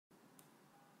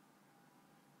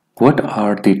What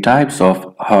are the types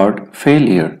of heart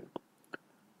failure?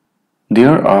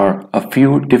 There are a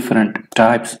few different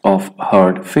types of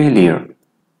heart failure.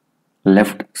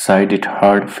 Left-sided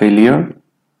heart failure.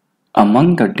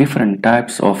 Among the different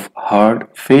types of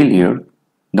heart failure,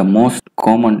 the most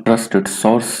common trusted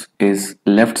source is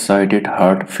left-sided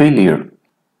heart failure.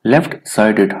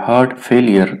 Left-sided heart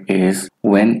failure is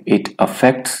when it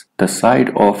affects the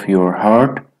side of your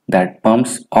heart that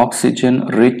pumps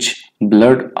oxygen-rich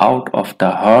blood out of the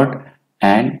heart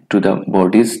and to the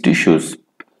body's tissues.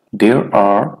 There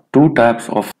are two types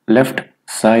of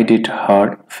left-sided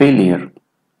heart failure: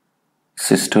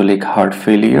 systolic heart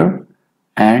failure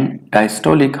and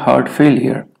diastolic heart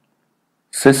failure.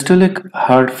 Systolic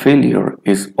heart failure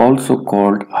is also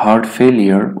called heart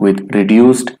failure with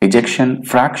reduced ejection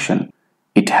fraction.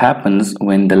 It happens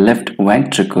when the left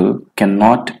ventricle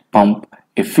cannot pump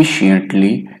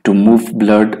efficiently to move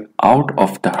blood out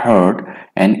of the heart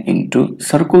and into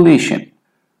circulation.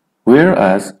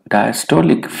 Whereas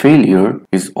diastolic failure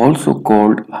is also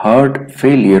called heart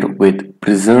failure with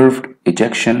preserved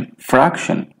ejection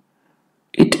fraction.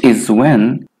 It is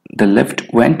when the left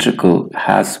ventricle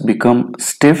has become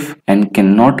stiff and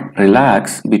cannot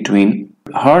relax between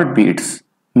heartbeats,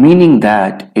 meaning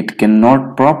that it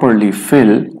cannot properly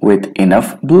fill with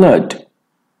enough blood.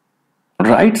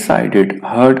 Right-sided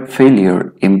heart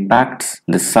failure impacts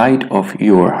the side of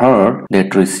your heart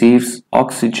that receives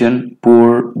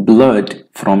oxygen-poor blood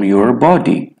from your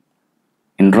body.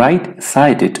 In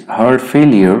right-sided heart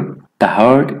failure, the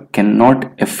heart cannot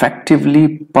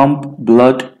effectively pump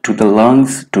blood to the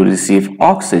lungs to receive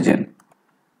oxygen.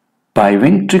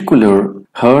 Biventricular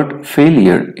heart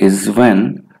failure is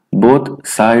when both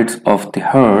sides of the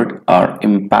heart are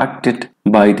impacted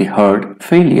by the heart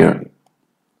failure.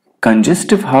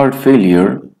 Congestive heart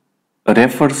failure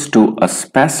refers to a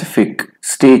specific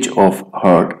stage of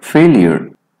heart failure.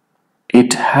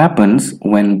 It happens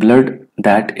when blood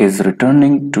that is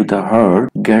returning to the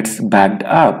heart gets backed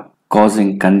up,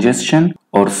 causing congestion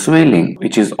or swelling,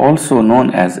 which is also known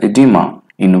as edema,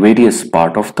 in various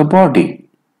parts of the body.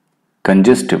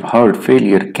 Congestive heart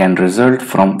failure can result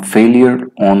from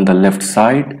failure on the left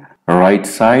side, right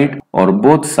side, or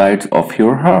both sides of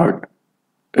your heart.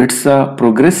 It's a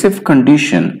progressive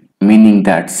condition, meaning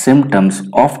that symptoms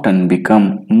often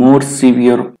become more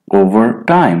severe over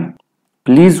time.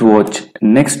 Please watch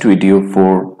next video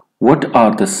for what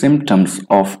are the symptoms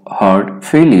of heart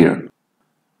failure.